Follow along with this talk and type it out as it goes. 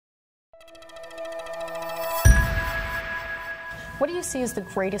What do you see as the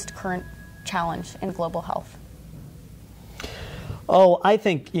greatest current challenge in global health? Oh, I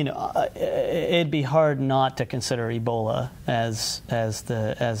think it'd be hard not to consider Ebola as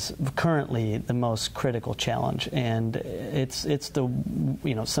currently the most critical challenge, and it's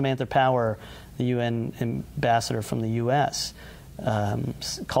the Samantha Power, the UN ambassador from the U.S.,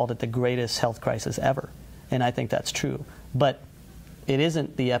 called it the greatest health crisis ever, and I think that's true. But it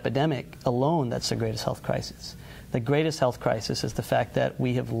isn't the epidemic alone that's the greatest health crisis. The greatest health crisis is the fact that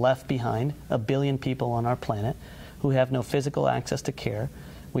we have left behind 1 billion people on our planet who have no physical access to care.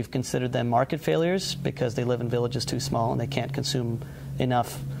 We've considered them market failures because they live in villages too small and they can't consume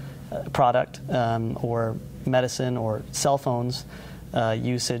enough product or medicine or cell phones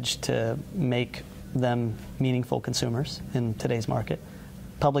usage to make them meaningful consumers in today's market.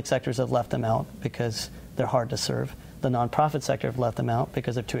 Public sectors have left them out because they're hard to serve. The nonprofit sector have let them out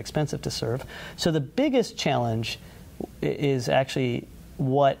because they're too expensive to serve. So the biggest challenge is actually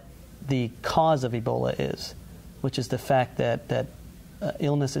what the cause of Ebola is, which is the fact that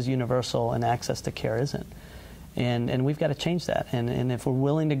illness is universal and access to care isn't. And we've got to change that. And if we're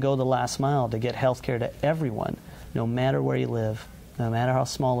willing to go the last mile to get health care to everyone, no matter where you live, no matter how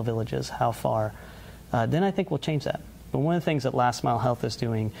small a village is, how far, then I think we'll change that. But one of the things that Last Mile Health is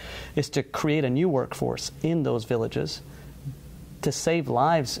doing is to create a new workforce in those villages to save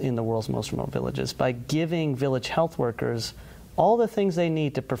lives in the world's most remote villages by giving village health workers all the things they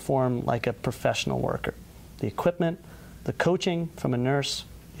need to perform like a professional worker. The equipment, the coaching from a nurse,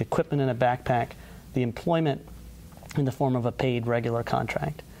 the equipment in a backpack, the employment in the form of a paid regular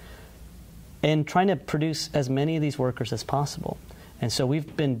contract, and trying to produce as many of these workers as possible. And so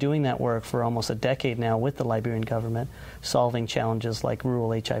we've been doing that work for almost a decade now with the Liberian government, solving challenges like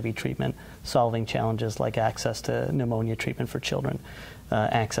rural HIV treatment, solving challenges like access to pneumonia treatment for children,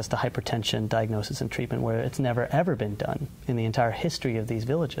 access to hypertension diagnosis and treatment where it's never ever been done in the entire history of these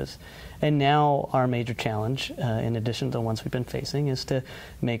villages. And now our major challenge, in addition to the ones we've been facing, is to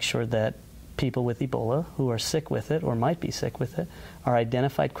make sure that people with Ebola who are sick with it or might be sick with it are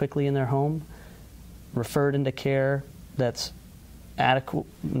identified quickly in their home, referred into care that's adequate,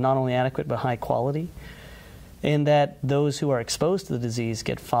 not only adequate but high quality, and that those who are exposed to the disease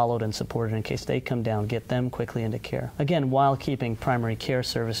get followed and supported in case they come down, get them quickly into care. Again, while keeping primary care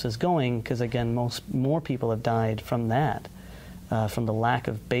services going, because again, more people have died from that, from the lack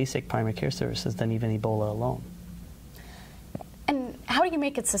of basic primary care services than even Ebola alone. And how do you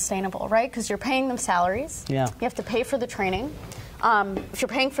make it sustainable, right? Because you're paying them salaries. Yeah. You have to pay for the training. If you're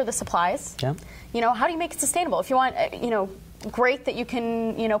paying for the supplies, yeah. How do you make it sustainable? If you want, great that you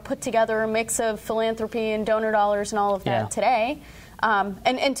can, put together a mix of philanthropy and donor dollars and all of that today.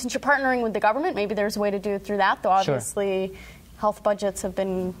 And since you're partnering with the government, maybe there's a way to do it through that, though obviously health budgets have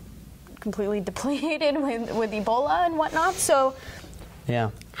been completely depleted with Ebola and whatnot. So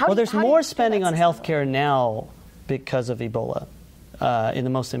there's more spending on healthcare now because of Ebola, in the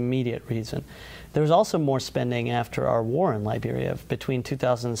most immediate reason. There was also more spending after our war in Liberia. Between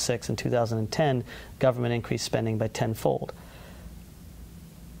 2006 and 2010, government increased spending by tenfold.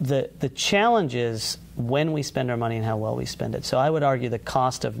 The challenge is when we spend our money and how well we spend it. So I would argue the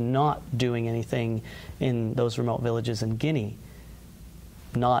cost of not doing anything in those remote villages in Guinea,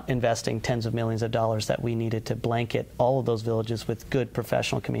 not investing tens of millions of dollars that we needed to blanket all of those villages with good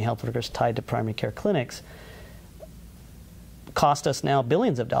professional community health workers tied to primary care clinics, cost us now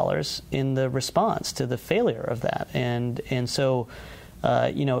billions of dollars in the response to the failure of that. And so,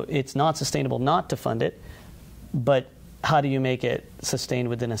 it's not sustainable not to fund it, but how do you make it sustained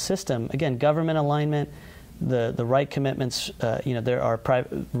within a system? Again, government alignment, the right commitments, there are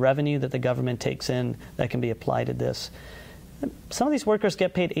private revenue that the government takes in that can be applied to this. Some of these workers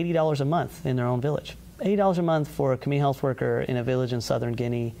get paid $80 a month in their own village. $80 a month for a community health worker in a village in southern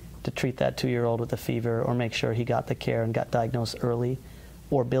Guinea to treat that 2-year-old with a fever or make sure he got the care and got diagnosed early,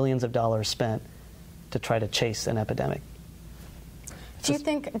 or billions of dollars spent to try to chase an epidemic. Do you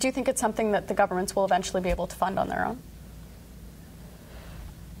think it's something that the governments will eventually be able to fund on their own?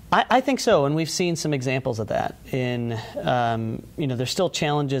 I think so, and we've seen some examples of that. There's still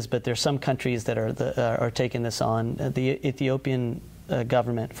challenges, but there's some countries that are taking this on. The Ethiopian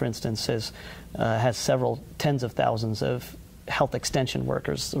government, for instance, has several tens of thousands of health extension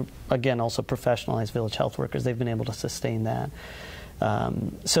workers. Again, also professionalized village health workers. They've been able to sustain that.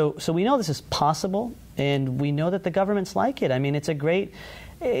 So we know this is possible, and we know that the governments like it. I mean, it's a great.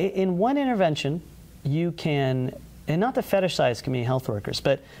 In one intervention, you can. And not to fetishize community health workers,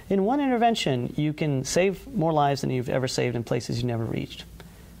 but in one intervention, you can save more lives than you've ever saved in places you never reached.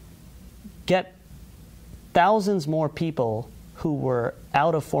 Get thousands more people who were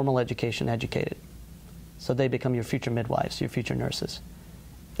out of formal education educated. So they become your future midwives, your future nurses.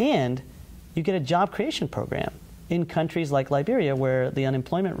 And you get a job creation program in countries like Liberia, where the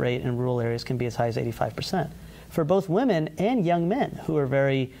unemployment rate in rural areas can be as high as 85%. For both women and young men, who are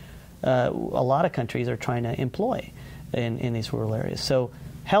a lot of countries are trying to employ in these rural areas. So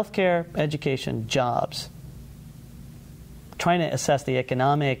healthcare, education, jobs, trying to assess the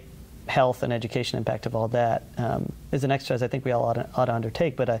economic, health, and education impact of all that is an exercise I think we all ought to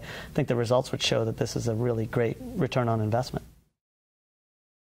undertake, but I think the results would show that this is a really great return on investment.